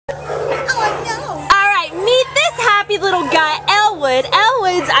happy little guy, Elwood.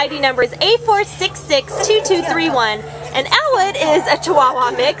 Elwood's ID number is A4662231, and Elwood is a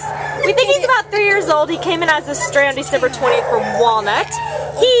Chihuahua mix. We think he's about 3 years old. He came in as a stray on December 20th from Walnut.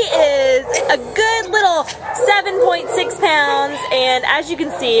 He is a good little 7.6 pounds, and as you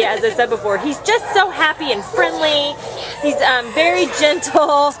can see, as I said before, he's just so happy and friendly. He's very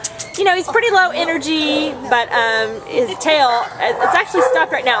gentle. You know, he's pretty low energy, but his tail, it's actually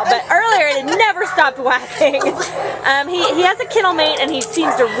stopped right now, but earlier it had never stopped wagging. He has a kennel mate, and he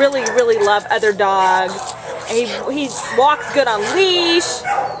seems to really love other dogs. He walks good on leash.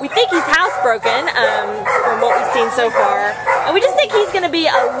 We think he's housebroken from what we've seen so far. And we just think he's going to be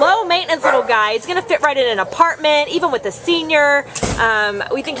a low maintenance little guy. He's going to fit right in an apartment, even with a senior.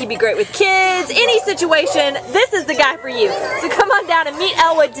 We think he'd be great with kids. Any situation, this is the guy for you. So come on down and meet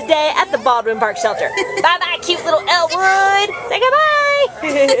Elwood today at the Baldwin Park Shelter. Bye-bye, cute little Elwood. Say goodbye.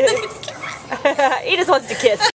 He just wants to kiss.